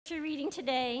scripture reading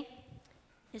today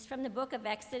is from the book of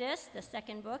Exodus, the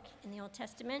second book in the Old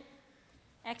Testament.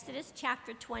 Exodus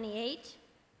chapter 28,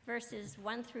 verses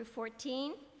 1 through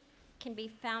 14 can be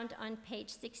found on page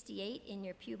 68 in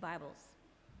your pew Bibles.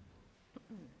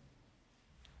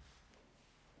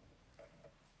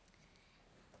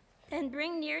 And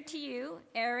bring near to you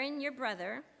Aaron your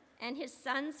brother and his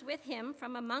sons with him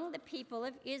from among the people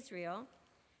of Israel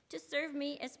to serve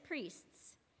me as priests.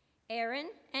 Aaron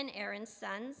and Aaron's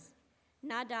sons,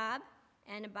 Nadab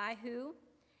and Abihu,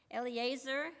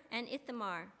 Eleazar and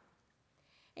Ithamar.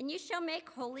 And you shall make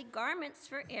holy garments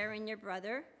for Aaron your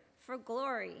brother, for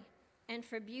glory and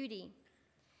for beauty.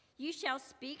 You shall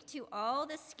speak to all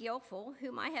the skillful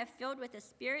whom I have filled with a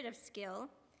spirit of skill,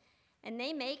 and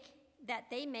they make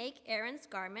Aaron's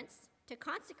garments to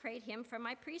consecrate him for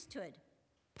my priesthood.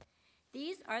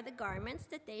 These are the garments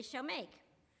that they shall make: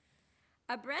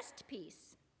 a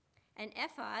breastpiece, an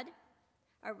ephod,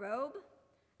 a robe,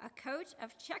 a coat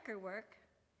of checker work,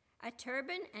 a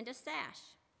turban, and a sash.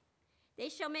 They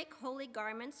shall make holy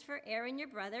garments for Aaron your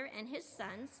brother and his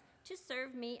sons to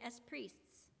serve me as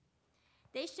priests.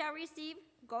 They shall receive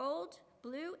gold,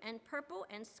 blue, and purple,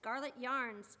 and scarlet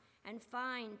yarns, and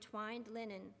fine twined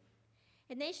linen.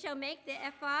 And they shall make the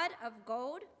ephod of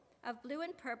gold, of blue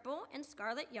and purple, and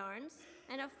scarlet yarns,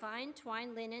 and of fine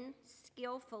twined linen,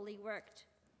 skillfully worked.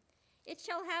 It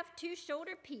shall have 2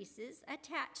 shoulder pieces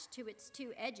attached to its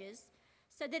 2 edges,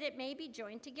 so that it may be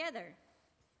joined together.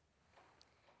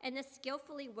 And the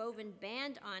skillfully woven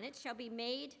band on it shall be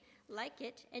made like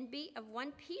it, and be of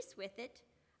one piece with it,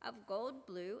 of gold,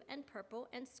 blue, and purple,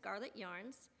 and scarlet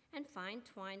yarns, and fine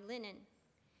twined linen.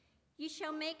 You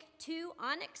shall make 2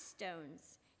 onyx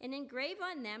stones, and engrave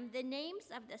on them the names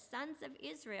of the sons of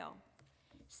Israel,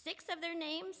 6 of their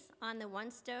names on the one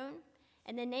stone,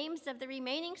 and the names of the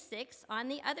remaining 6 on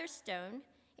the other stone,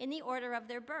 in the order of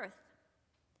their birth.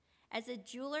 As a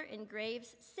jeweler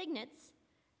engraves signets,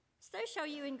 so shall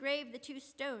you engrave the 2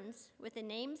 stones with the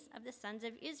names of the sons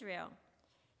of Israel.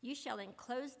 You shall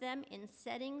enclose them in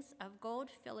settings of gold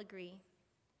filigree.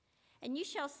 And you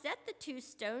shall set the 2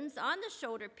 stones on the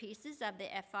shoulder pieces of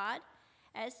the ephod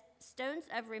as stones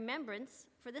of remembrance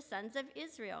for the sons of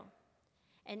Israel.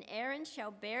 And Aaron shall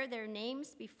bear their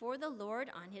names before the Lord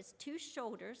on his 2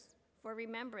 shoulders for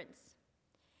remembrance.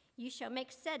 You shall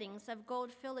make settings of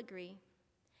gold filigree,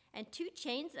 and 2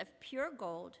 chains of pure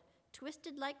gold,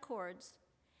 twisted like cords,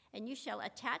 and you shall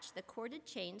attach the corded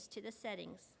chains to the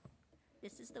settings.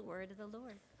 This is the word of the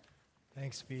Lord.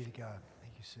 Thanks be to God.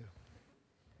 Thank you, Sue.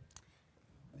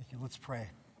 Thank you. Let's pray.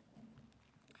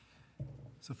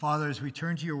 So, Father, as we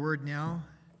turn to your word now,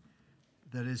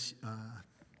 that is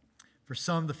for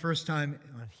some the first time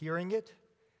on hearing it,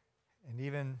 and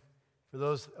even for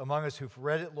those among us who've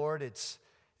read it, Lord, it's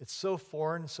so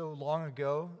foreign, so long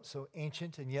ago, so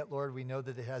ancient, and yet, Lord, we know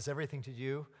that it has everything to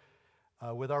do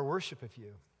with our worship of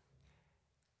you,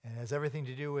 and it has everything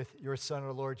to do with your Son,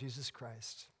 our Lord Jesus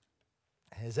Christ.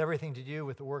 It has everything to do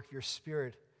with the work of your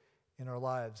Spirit in our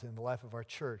lives, in the life of our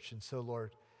church. And so,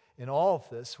 Lord, in all of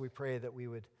this, we pray that we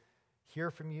would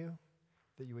hear from you,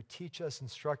 that you would teach us,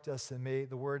 instruct us, and may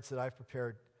the words that I've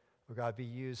prepared, Lord God, be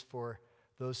used for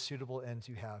those suitable ends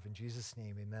you have. In Jesus'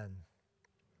 name, amen.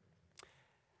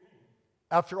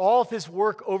 After all of his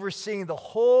work overseeing the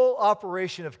whole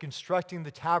operation of constructing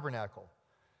the tabernacle,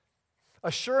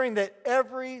 assuring that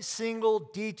every single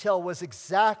detail was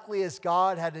exactly as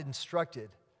God had instructed,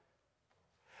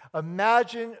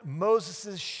 imagine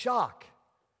Moses' shock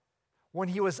when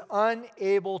he was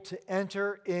unable to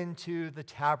enter into the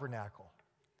tabernacle.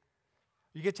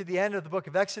 You get to the end of the book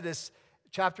of Exodus,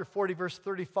 chapter 40, verse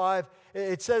 35,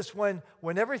 it says when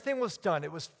everything was done,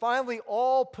 it was finally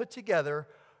all put together,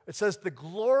 it says the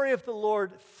glory of the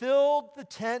Lord filled the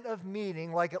tent of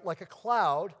meeting like a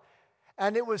cloud,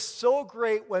 and it was so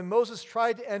great when Moses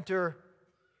tried to enter,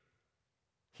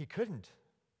 he couldn't.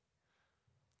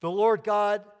 The Lord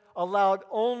God allowed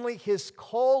only his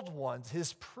called ones,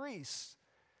 his priests,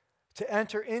 to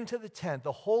enter into the tent,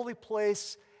 the holy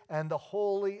place and the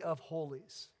Holy of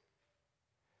Holies.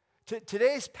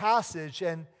 Today's passage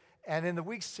and in the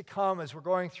weeks to come as we're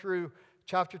going through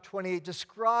chapter 28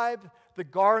 describe the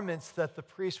garments that the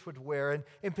priest would wear. And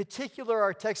in particular,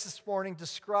 our text this morning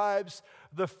describes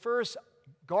the first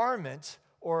garment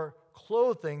or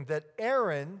clothing that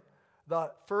Aaron,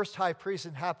 the first high priest,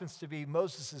 and happens to be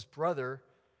Moses' brother,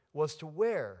 was to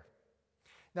wear.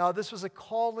 Now, this was a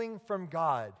calling from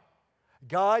God.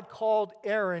 God called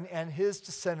Aaron and his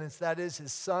descendants, that is,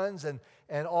 his sons and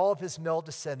all of his male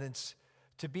descendants,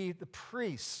 to be the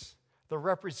priests, the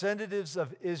representatives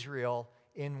of Israel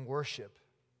in worship.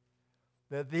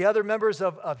 The other members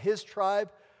of his tribe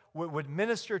would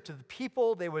minister to the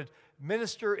people. They would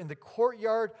minister in the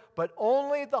courtyard, but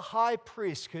only the high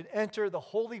priest could enter the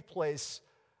holy place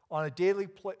on a daily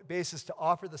basis to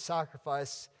offer the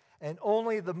sacrifice, and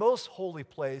only the most holy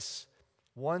place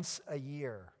once a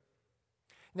year.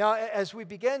 Now, as we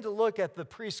begin to look at the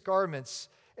priest's garments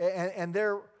and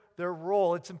their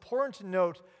role, it's important to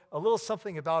note a little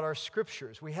something about our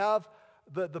scriptures. We have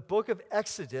the book of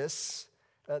Exodus.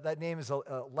 That name is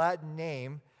a Latin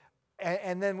name.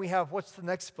 And then we have, what's the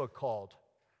next book called?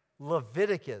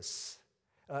 Leviticus.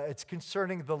 It's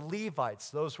concerning the Levites.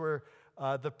 Those were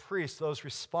the priests, those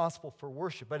responsible for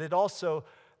worship. But it also,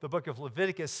 the book of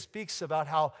Leviticus, speaks about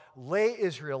how lay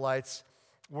Israelites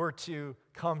were to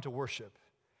come to worship,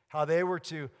 how they were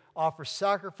to offer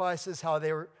sacrifices, how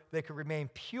they could remain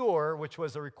pure, which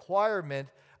was a requirement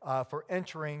for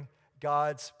entering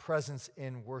God's presence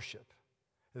in worship.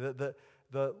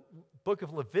 The book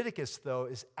of Leviticus, though,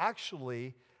 is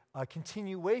actually a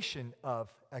continuation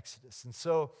of Exodus. And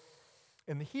so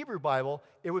in the Hebrew Bible,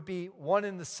 it would be one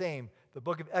and the same. The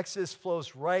book of Exodus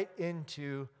flows right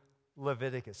into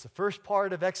Leviticus. The first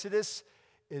part of Exodus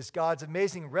is God's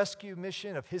amazing rescue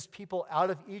mission of his people out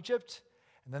of Egypt.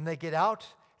 And then they get out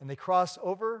and they cross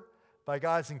over by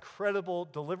God's incredible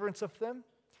deliverance of them.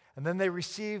 And then they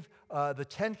receive the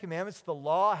Ten Commandments, the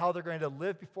law, how they're going to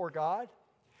live before God.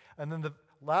 And then the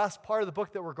last part of the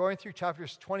book that we're going through,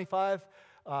 chapters 25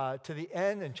 to the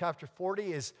end, and chapter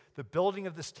 40 is the building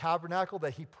of this tabernacle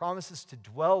that he promises to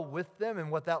dwell with them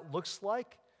and what that looks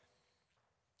like.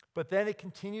 But then it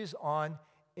continues on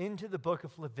into the book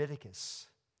of Leviticus,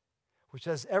 which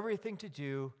has everything to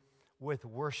do with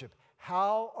worship.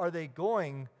 How are they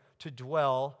going to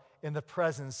dwell in the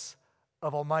presence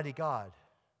of Almighty God?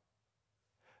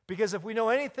 Because if we know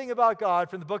anything about God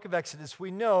from the book of Exodus, we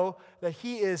know that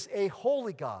he is a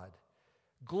holy God,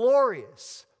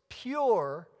 glorious,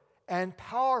 pure, and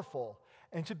powerful.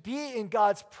 And to be in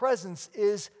God's presence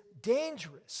is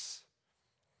dangerous.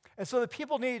 And so the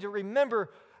people need to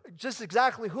remember just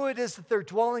exactly who it is that they're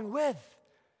dwelling with.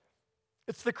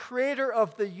 It's the creator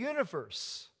of the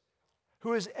universe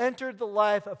who has entered the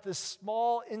life of this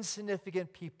small,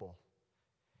 insignificant people.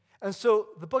 And so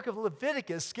the book of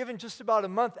Leviticus, given just about a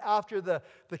month after the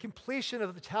completion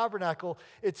of the tabernacle,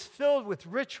 it's filled with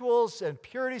rituals and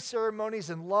purity ceremonies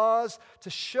and laws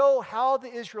to show how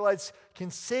the Israelites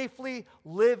can safely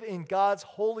live in God's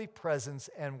holy presence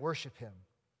and worship him.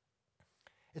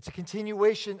 It's a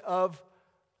continuation of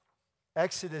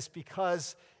Exodus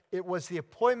because it was the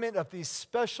appointment of these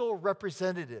special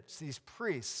representatives, these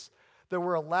priests, that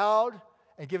were allowed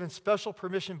and given special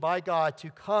permission by God to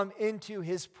come into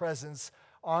his presence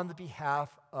on the behalf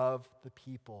of the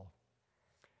people.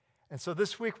 And so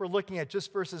this week we're looking at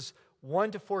just verses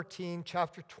 1 to 14,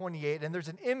 chapter 28, and there's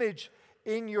an image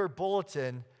in your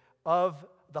bulletin of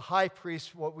the high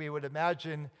priest, what we would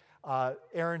imagine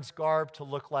Aaron's garb to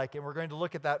look like, and we're going to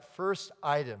look at that first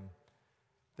item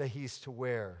that he's to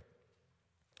wear.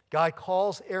 God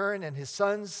calls Aaron and his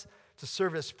sons to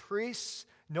serve as priests.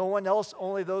 No one else,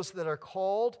 only those that are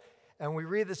called. And we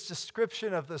read this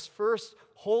description of this first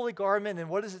holy garment, and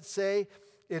what does it say?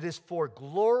 It is for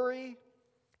glory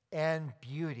and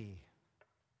beauty.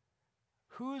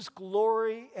 Whose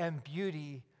glory and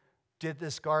beauty did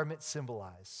this garment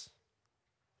symbolize?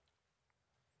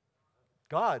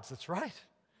 God's, that's right.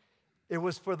 It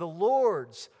was for the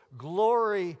Lord's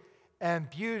glory and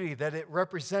beauty that it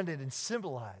represented and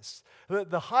symbolized.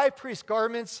 The high priest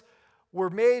garments were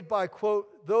made by,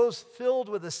 quote, those filled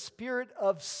with a spirit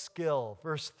of skill,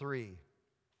 verse 3.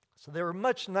 So they were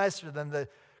much nicer than the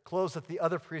clothes that the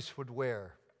other priests would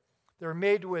wear. They were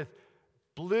made with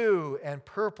blue and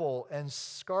purple and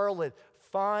scarlet,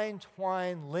 fine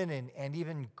twined linen, and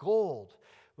even gold.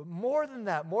 But more than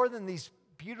that, more than these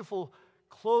beautiful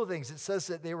clothings, it says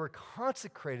that they were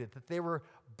consecrated, that they were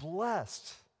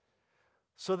blessed,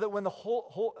 so that when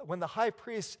the high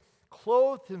priest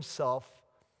clothed himself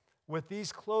with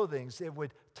these clothings, it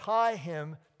would tie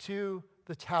him to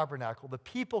the tabernacle. The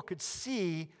people could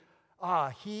see,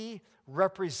 he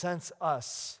represents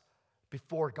us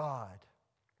before God.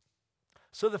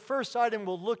 So the first item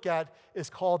we'll look at is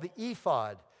called the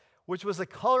ephod, which was a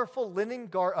colorful linen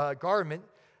garment,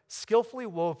 skillfully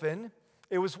woven.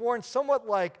 It was worn somewhat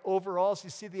like overalls.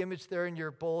 You see the image there in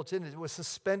your bulletin. It was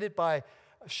suspended by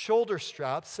shoulder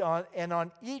straps, and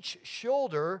on each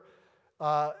shoulder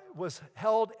was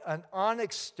held an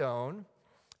onyx stone,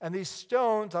 and these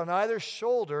stones on either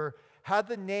shoulder had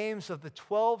the names of the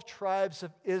 12 tribes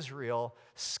of Israel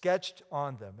sketched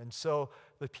on them. And so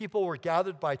the people were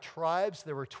gathered by tribes.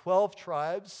 There were 12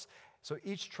 tribes, so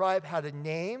each tribe had a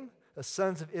name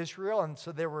sons of Israel. And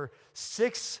so there were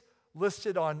 6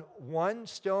 listed on one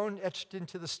stone, etched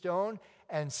into the stone,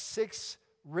 and 6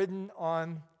 written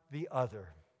on the other.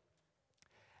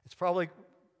 It's probably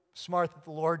smart that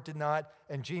the Lord did not,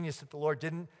 and genius that the Lord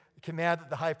didn't command that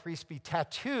the high priest be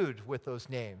tattooed with those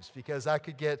names, because that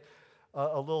could get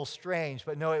a little strange.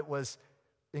 But no, it was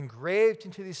engraved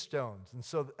into these stones. And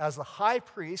so as the high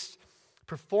priest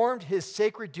performed his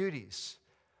sacred duties,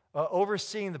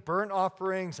 overseeing the burnt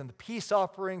offerings and the peace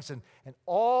offerings and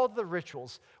all the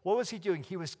rituals, what was he doing?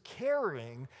 He was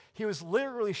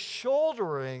literally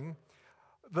shouldering,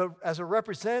 as a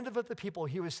representative of the people,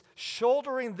 he was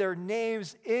shouldering their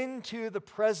names into the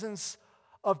presence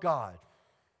of God.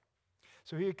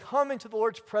 So he would come into the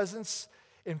Lord's presence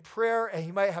in prayer, and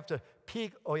he might have to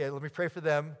peek, oh yeah, let me pray for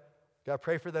them. Got to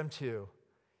pray for them too.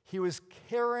 He was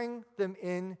carrying them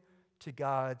into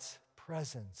God's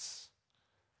presence.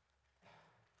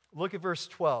 Look at verse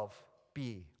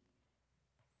 12b.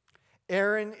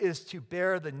 Aaron is to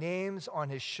bear the names on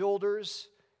his shoulders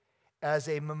as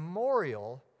a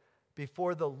memorial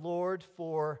before the Lord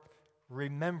for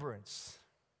remembrance.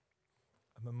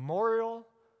 A memorial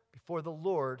before the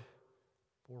Lord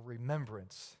for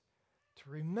remembrance. To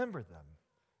remember them,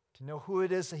 to know who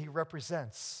it is that he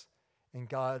represents in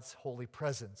God's holy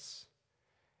presence.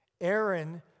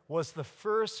 Aaron was the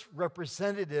first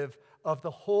representative of the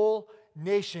whole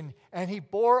nation, and he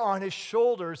bore on his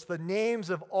shoulders the names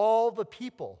of all the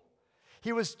people.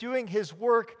 He was doing his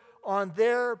work on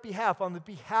their behalf, on the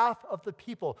behalf of the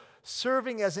people,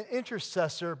 serving as an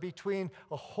intercessor between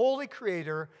a holy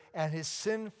creator and his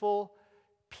sinful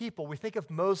people. We think of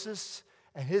Moses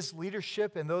and his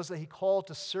leadership and those that he called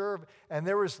to serve, and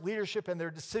there was leadership and there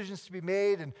were decisions to be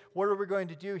made, and what are we going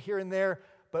to do here and there?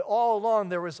 But all along,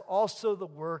 there was also the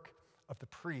work of the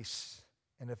priests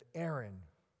and of Aaron.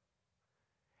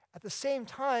 At the same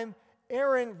time,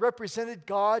 Aaron represented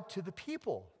God to the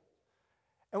people.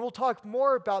 And we'll talk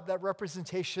more about that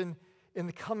representation in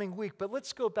the coming week, but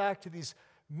let's go back to these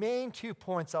main 2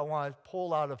 points I want to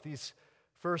pull out of these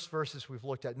first verses we've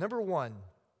looked at. Number 1,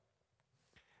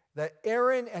 that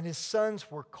Aaron and his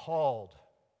sons were called.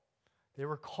 They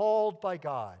were called by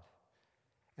God.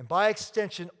 And by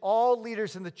extension, all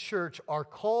leaders in the church are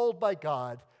called by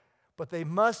God, but they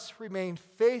must remain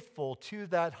faithful to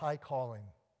that high calling.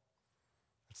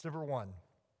 That's number 1.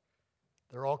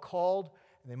 They're all called,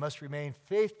 and they must remain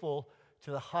faithful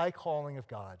to the high calling of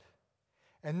God.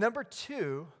 And number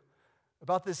 2,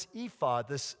 about this ephod,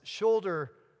 this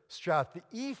shoulder strap, the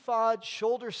ephod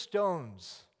shoulder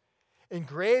stones,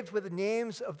 engraved with the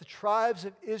names of the tribes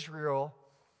of Israel,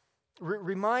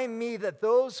 remind me that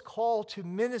those called to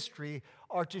ministry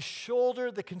are to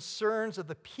shoulder the concerns of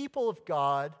the people of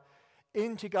God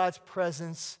into God's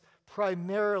presence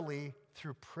primarily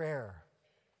through prayer.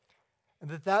 And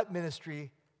that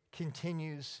ministry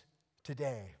continues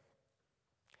today.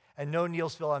 And no,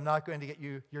 Neilsville, I'm not going to get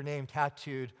your name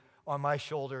tattooed on my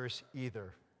shoulders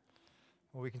either.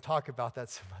 Well, we can talk about that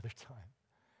some other time.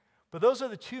 But those are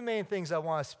the 2 main things I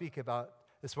want to speak about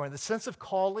this morning. The sense of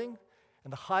calling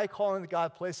and the high calling that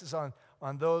God places on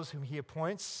those whom he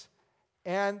appoints,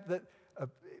 and that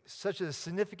such a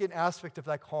significant aspect of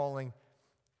that calling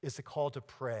is the call to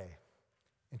pray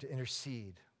and to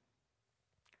intercede.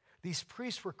 These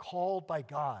priests were called by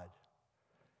God,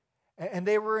 and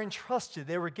they were entrusted.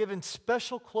 They were given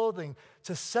special clothing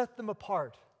to set them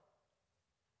apart.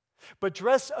 But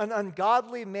dress an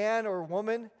ungodly man or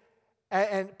woman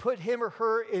and put him or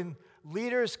her in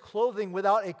leader's clothing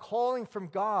without a calling from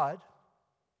God,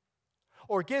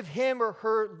 or give him or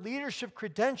her leadership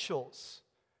credentials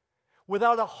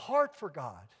without a heart for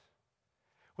God,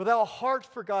 without a heart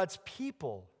for God's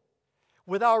people,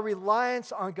 without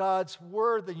reliance on God's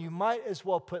word, then you might as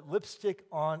well put lipstick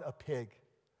on a pig.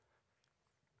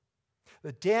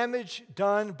 The damage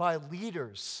done by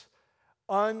leaders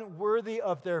unworthy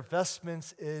of their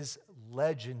vestments is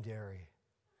legendary.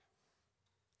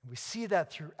 We see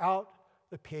that throughout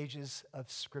the pages of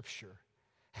Scripture.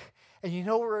 And you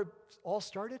know where it all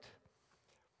started?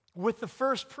 With the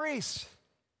first priest.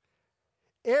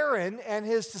 Aaron and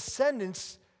his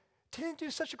descendants didn't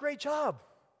do such a great job.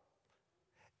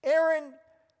 Aaron,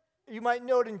 you might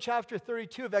note in chapter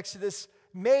 32 of Exodus,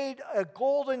 made a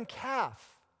golden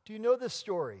calf. Do you know this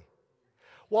story?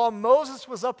 While Moses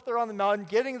was up there on the mountain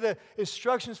getting the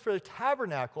instructions for the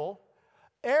tabernacle,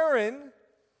 Aaron,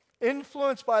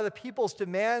 influenced by the people's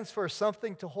demands for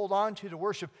something to hold on to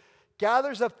worship,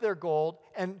 gathers up their gold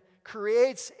and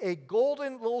creates a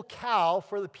golden little cow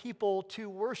for the people to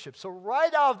worship. So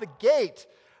right out of the gate,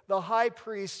 the high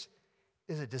priest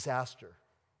is a disaster.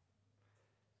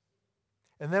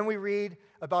 And then we read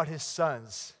about his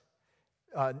sons,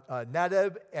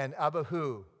 Nadab and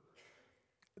Abihu.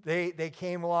 They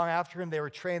came along after him. They were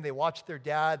trained. They watched their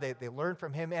dad. They learned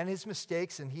from him and his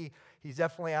mistakes, and he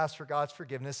definitely asked for God's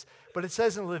forgiveness. But it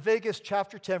says in Leviticus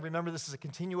chapter 10, remember this is a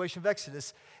continuation of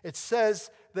Exodus, it says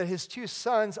that his two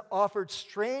sons offered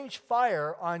strange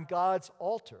fire on God's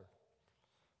altar.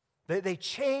 They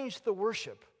changed the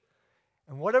worship.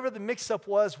 And whatever the mix-up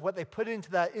was, what they put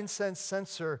into that incense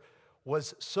censer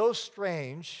was so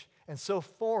strange and so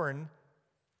foreign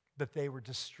that they were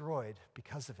destroyed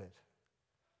because of it.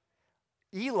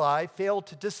 Eli failed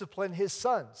to discipline his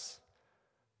sons.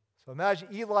 So imagine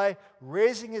Eli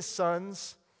raising his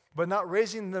sons, but not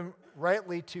raising them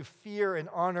rightly to fear and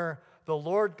honor the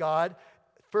Lord God.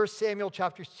 1 Samuel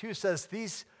chapter 2 says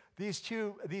these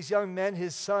young men,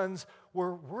 his sons,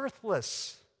 were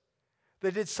worthless.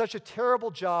 They did such a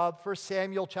terrible job. 1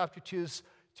 Samuel chapter 2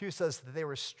 says that they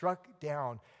were struck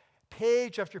down.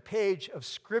 Page after page of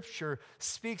Scripture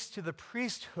speaks to the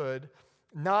priesthood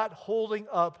not holding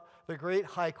up the great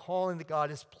high calling that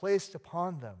God has placed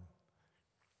upon them.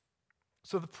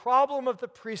 So the problem of the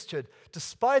priesthood,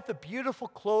 despite the beautiful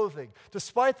clothing,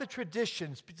 despite the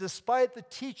traditions, despite the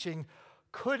teaching,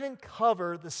 couldn't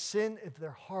cover the sin of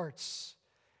their hearts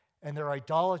and their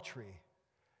idolatry,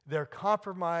 their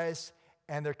compromise,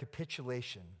 and their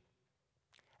capitulation.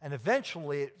 And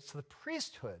eventually, it's the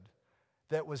priesthood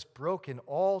that was broken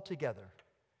altogether,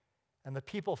 and the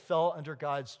people fell under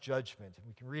God's judgment. And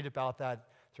we can read about that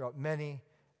throughout many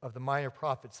of the minor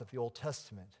prophets of the Old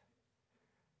Testament.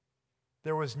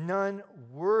 There was none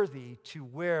worthy to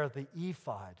wear the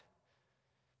ephod,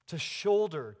 to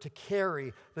shoulder, to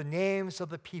carry the names of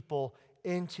the people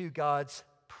into God's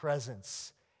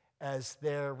presence as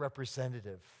their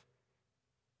representative.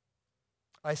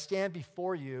 I stand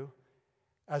before you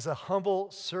as a humble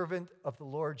servant of the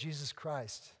Lord Jesus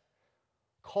Christ,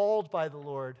 called by the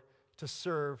Lord to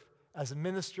serve as a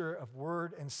minister of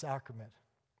word and sacrament.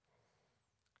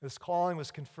 This calling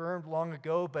was confirmed long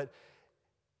ago, but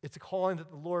it's a calling that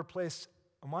the Lord placed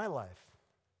on my life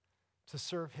to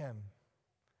serve Him.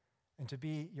 And to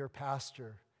be your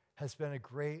pastor has been a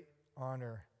great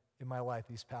honor in my life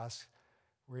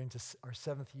we're into our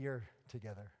 7th year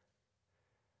together.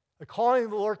 The calling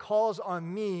the Lord calls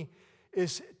on me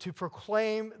is to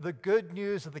proclaim the good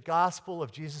news of the gospel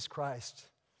of Jesus Christ,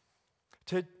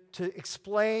 to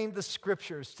explain the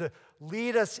Scriptures, to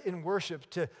lead us in worship,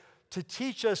 to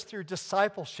teach us through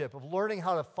discipleship of learning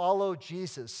how to follow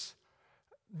Jesus,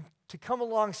 to come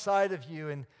alongside of you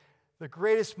in the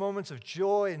greatest moments of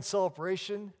joy and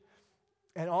celebration,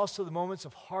 and also the moments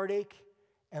of heartache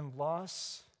and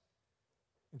loss,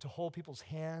 and to hold people's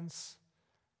hands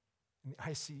in the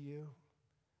ICU,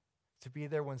 to be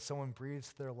there when someone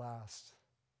breathes their last,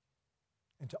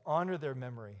 and to honor their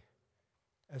memory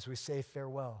as we say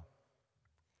farewell.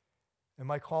 And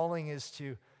my calling is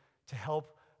to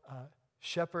help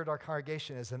shepherd our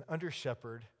congregation as an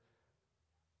under-shepherd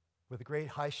with a great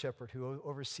high shepherd who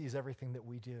oversees everything that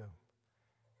we do,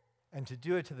 and to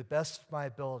do it to the best of my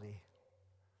ability.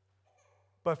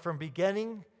 But from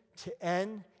beginning to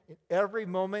end, in every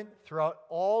moment throughout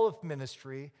all of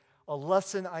ministry, a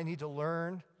lesson I need to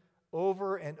learn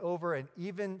over and over, and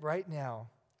even right now,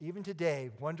 even today,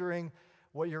 wondering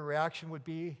what your reaction would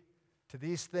be to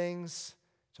these things,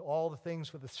 to all the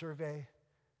things with the survey,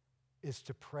 is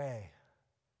to pray,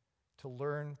 to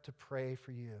learn to pray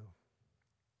for you.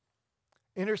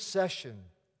 Intercession,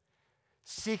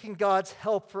 seeking God's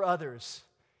help for others,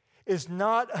 is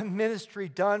not a ministry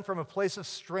done from a place of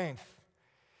strength.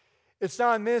 It's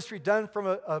not a ministry done from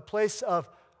a place of,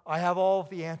 I have all of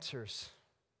the answers.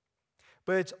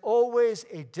 But it's always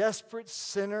a desperate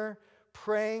sinner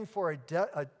praying for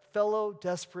a fellow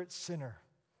desperate sinner.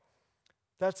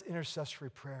 That's intercessory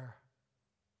prayer.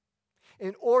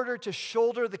 In order to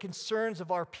shoulder the concerns of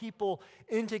our people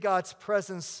into God's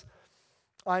presence,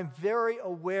 I'm very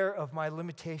aware of my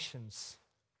limitations.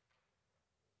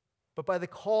 But by the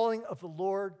calling of the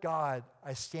Lord God,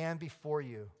 I stand before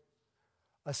you,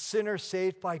 a sinner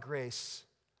saved by grace.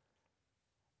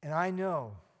 And I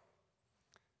know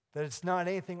that it's not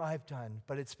anything I've done,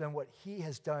 but it's been what He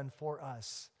has done for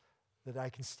us that I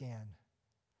can stand.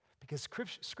 Because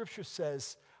Scripture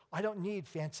says, I don't need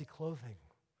fancy clothing,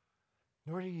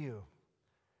 nor do you.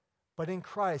 But in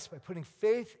Christ, by putting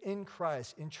faith in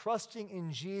Christ, in trusting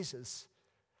in Jesus,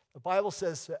 the Bible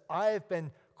says that I have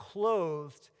been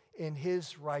clothed in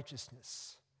His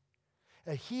righteousness.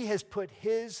 And He has put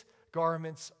His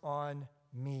garments on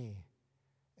me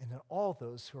and on all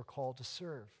those who are called to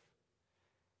serve.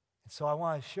 And so I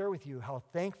want to share with you how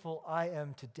thankful I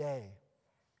am today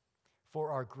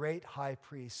for our great high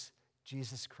priest,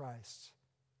 Jesus Christ.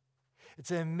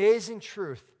 It's an amazing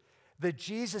truth that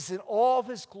Jesus, in all of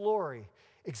his glory,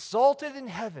 exalted in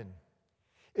heaven,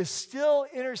 is still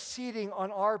interceding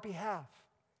on our behalf.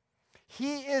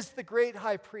 He is the great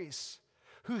high priest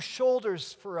who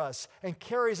shoulders for us and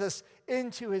carries us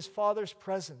into his Father's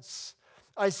presence.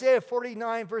 Isaiah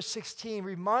 49, verse 16,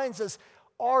 reminds us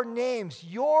our names,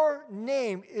 your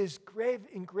name is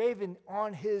engraven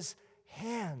on his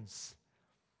hands.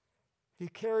 He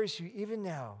carries you even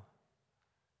now.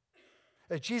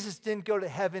 Jesus didn't go to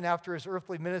heaven after his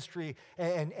earthly ministry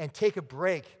and take a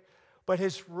break, but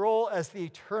his role as the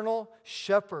eternal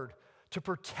shepherd to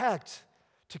protect,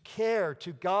 to care,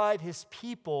 to guide his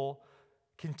people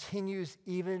continues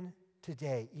even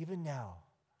today, even now.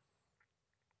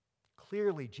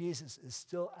 Clearly, Jesus is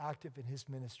still active in his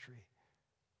ministry.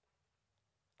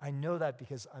 I know that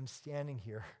because I'm standing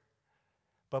here,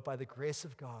 but by the grace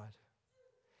of God.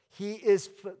 He is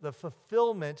the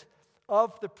fulfillment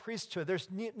of the priesthood. There's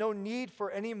no need for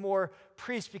any more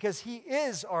priests because he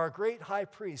is our great high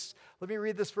priest. Let me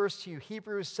read this verse to you.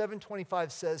 Hebrews 7:25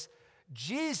 says,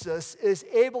 Jesus is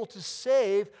able to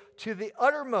save to the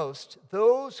uttermost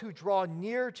those who draw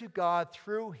near to God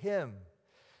through him,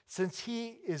 since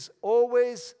he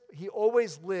always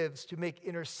lives to make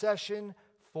intercession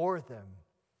for them.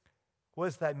 What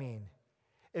does that mean?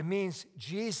 It means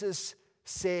Jesus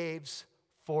saves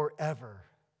forever.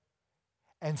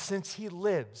 And since he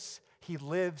lives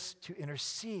to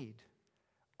intercede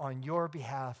on your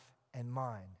behalf and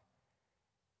mine.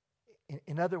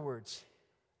 In other words,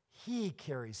 he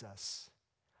carries us.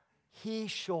 He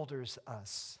shoulders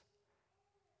us.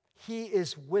 He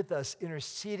is with us,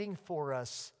 interceding for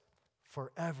us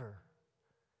forever.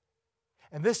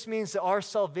 And this means that our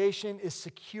salvation is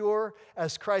secure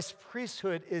as Christ's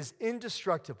priesthood is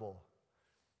indestructible.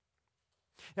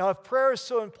 Now, if prayer is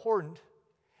so important,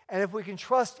 and if we can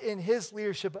trust in his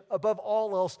leadership above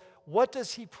all else, what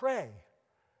does he pray?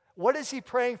 What is he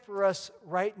praying for us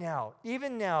right now?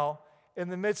 Even now, in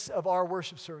the midst of our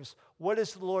worship service, what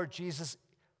is the Lord Jesus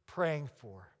praying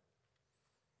for?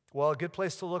 Well, a good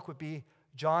place to look would be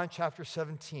John chapter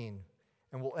 17,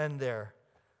 and we'll end there.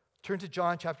 Turn to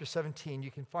John chapter 17.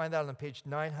 You can find that on page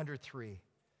 903.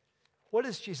 What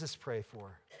does Jesus pray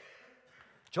for?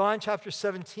 John chapter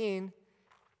 17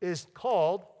 is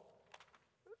called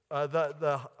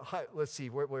let's see,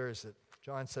 where is it?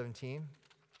 John 17.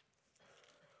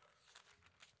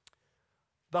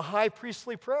 The high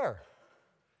priestly prayer.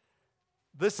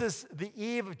 This is the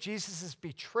eve of Jesus'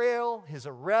 betrayal, his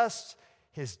arrest,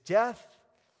 his death.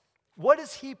 What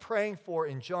is he praying for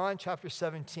in John chapter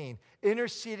 17?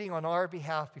 Interceding on our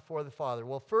behalf before the Father.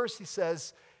 Well, first he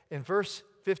says in verse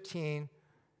 15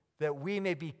 that we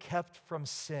may be kept from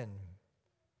sin.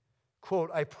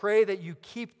 Quote, I pray that you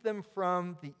keep them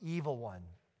from the evil one.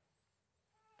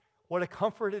 What a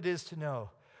comfort it is to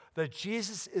know that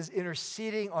Jesus is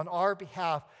interceding on our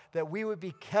behalf that we would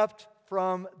be kept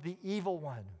from the evil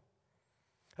one.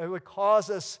 It would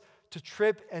cause us to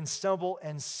trip and stumble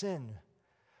and sin.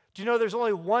 Do you know there's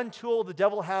only one tool the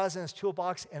devil has in his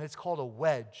toolbox, and it's called a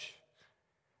wedge.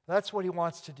 That's what he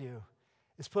wants to do,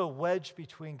 is put a wedge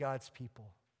between God's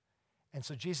people. And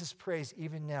so Jesus prays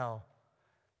even now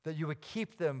that you would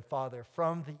keep them, Father,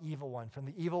 from the evil one, from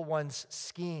the evil one's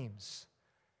schemes,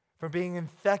 from being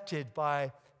infected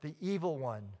by the evil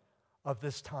one of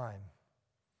this time.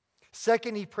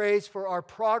 Second, he prays for our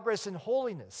progress in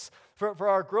holiness, for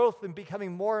our growth in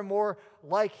becoming more and more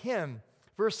like him.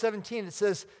 Verse 17, it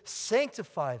says,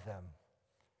 sanctify them.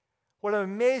 What an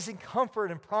amazing comfort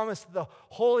and promise that the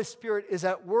Holy Spirit is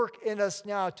at work in us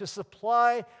now to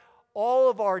supply all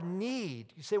of our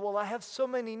need. You say, well, I have so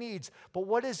many needs, but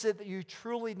what is it that you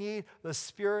truly need? The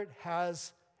Spirit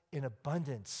has in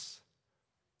abundance.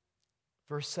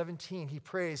 Verse 17, he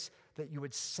prays that you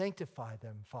would sanctify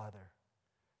them, Father,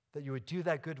 that you would do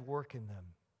that good work in them,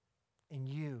 in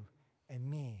you and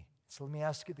me. So let me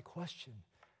ask you the question.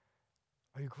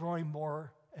 Are you growing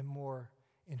more and more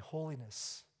in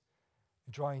holiness,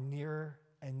 drawing nearer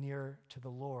and nearer to the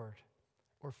Lord,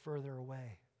 or further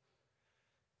away?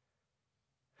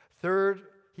 Third,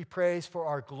 he prays for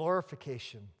our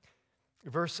glorification.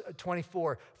 Verse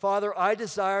 24, Father, I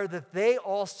desire that they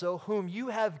also, whom you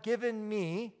have given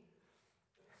me,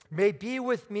 may be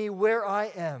with me where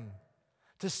I am,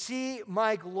 to see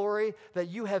my glory that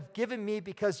you have given me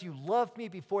because you loved me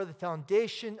before the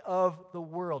foundation of the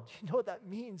world. Do you know what that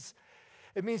means?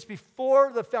 It means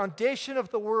before the foundation of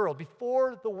the world,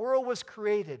 before the world was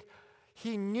created,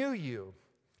 he knew you.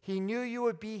 He knew you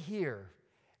would be here.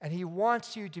 And he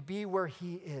wants you to be where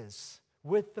he is,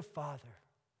 with the Father.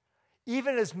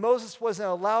 Even as Moses wasn't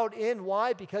allowed in.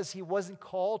 Why? Because he wasn't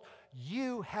called.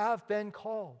 You have been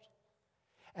called.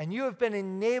 And you have been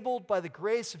enabled by the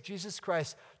grace of Jesus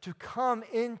Christ to come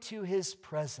into his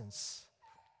presence.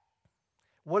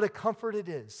 What a comfort it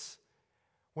is.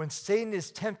 When Satan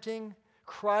is tempting,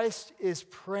 Christ is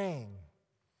praying.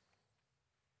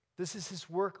 This is his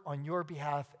work on your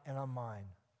behalf and on mine.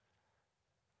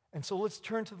 And so let's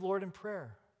turn to the Lord in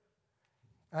prayer.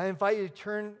 I invite you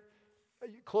to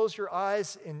close your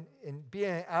eyes and be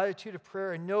in an attitude of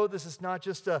prayer, and know this is not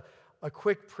just a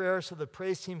quick prayer so the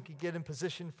praise team can get in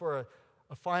position for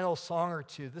a final song or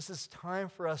two. This is time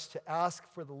for us to ask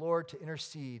for the Lord to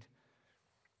intercede.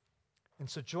 And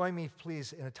so join me,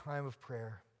 please, in a time of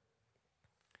prayer.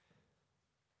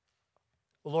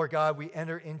 Lord God, we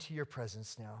enter into your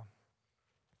presence now.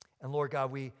 And Lord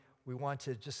God, we want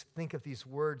to just think of these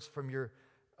words from your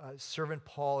servant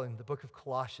Paul in the book of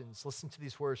Colossians. Listen to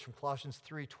these words from Colossians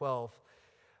 3:12.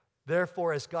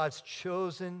 Therefore, as God's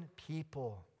chosen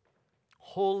people,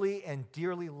 holy and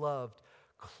dearly loved,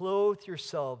 clothe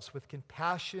yourselves with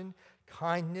compassion,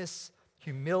 kindness,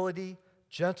 humility,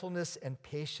 gentleness, and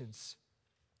patience.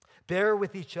 Bear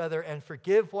with each other and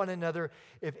forgive one another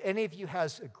if any of you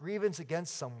has a grievance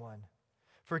against someone.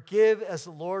 Forgive as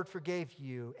the Lord forgave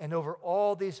you, and over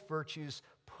all these virtues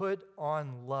put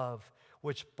on love,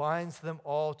 which binds them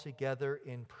all together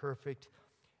in perfect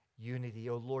unity.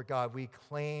 Oh Lord God, we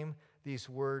claim these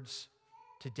words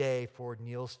today for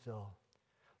Neelsville.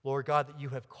 Lord God, that you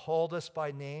have called us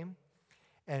by name,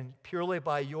 and purely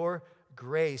by your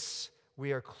grace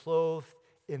we are clothed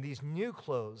in these new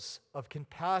clothes of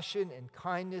compassion and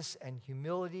kindness and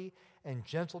humility and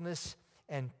gentleness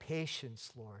and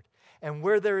patience, Lord. And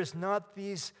where there is not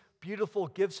these beautiful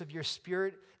gifts of your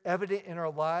Spirit evident in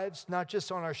our lives, not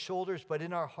just on our shoulders, but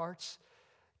in our hearts,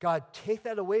 God, take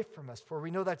that away from us, for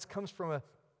we know that comes from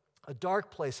a dark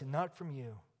place and not from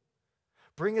you.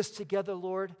 Bring us together,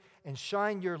 Lord, and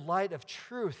shine your light of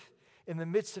truth in the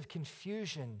midst of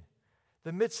confusion,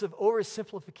 the midst of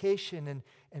oversimplification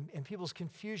and people's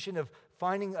confusion of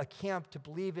finding a camp to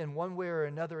believe in one way or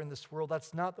another in this world.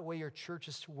 That's not the way your church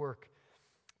is to work,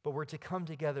 but we're to come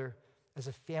together as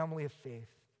a family of faith.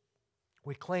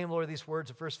 We claim, Lord, these words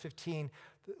of verse 15,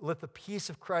 let the peace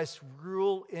of Christ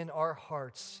rule in our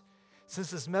hearts.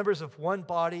 Since as members of one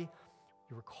body,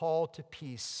 you were called to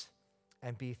peace,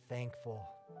 and be thankful.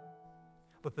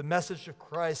 Let the message of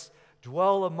Christ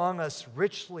dwell among us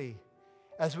richly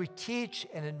as we teach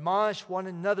and admonish one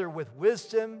another with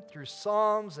wisdom through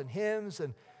psalms and hymns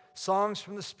and songs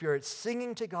from the Spirit,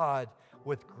 singing to God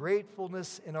with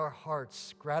gratefulness in our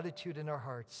hearts, gratitude in our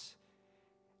hearts.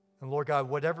 And Lord God,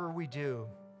 whatever we do,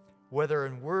 whether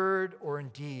in word or in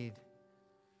deed,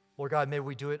 Lord God, may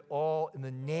we do it all in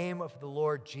the name of the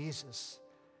Lord Jesus,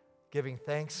 giving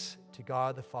thanks to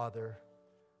God the Father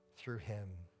through him.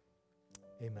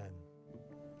 Amen.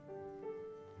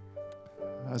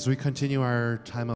 As we continue our time of